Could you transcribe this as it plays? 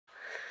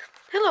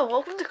Hello,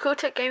 welcome to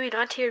Cooltech Gaming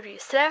IT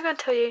Reviews. Today I'm going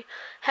to tell you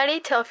how do you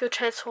tell if your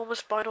transformer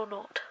is blown or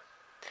not.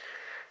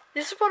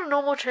 This is what a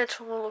normal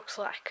transformer looks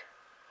like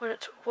when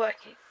it's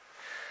working.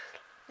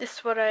 This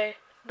is what a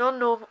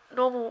normal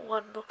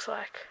one looks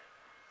like.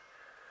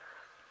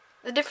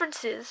 The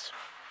difference is,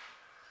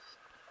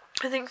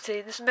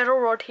 see this metal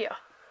rod here.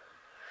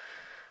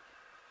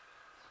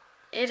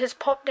 It has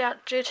popped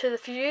out due to the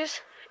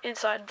fuse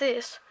inside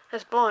this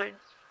has blown.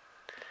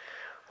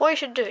 What you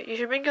should do, you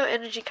should ring your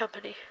energy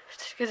company,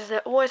 because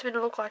they're always meant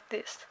to look like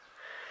this.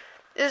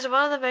 This is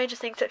one of the major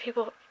things that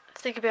people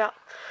think about.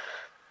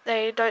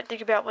 They don't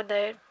think about when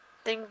their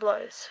thing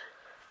blows.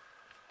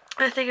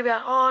 They think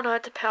about, oh no,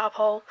 it's a power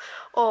pole,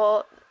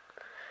 or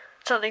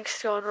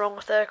something's going wrong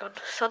with ergon.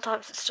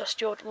 Sometimes it's just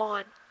your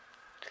line.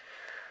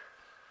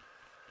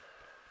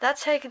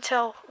 That's how you can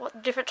tell what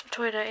the difference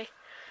between a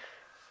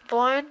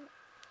blown,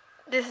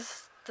 this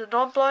is the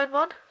non-blown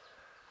one,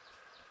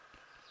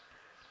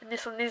 and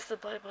this one is the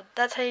blown one.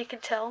 That's how you can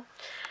tell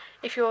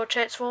if your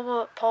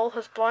transformer pole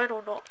has blown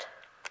or not.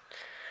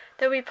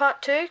 There'll be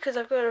part 2 because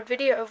I've got a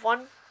video of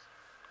one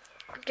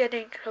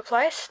getting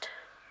replaced.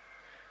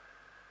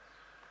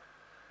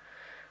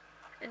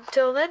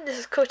 Until then, this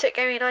is Cooltech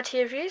Gaming IT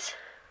Reviews.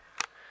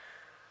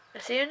 I'll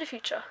see you in the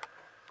future.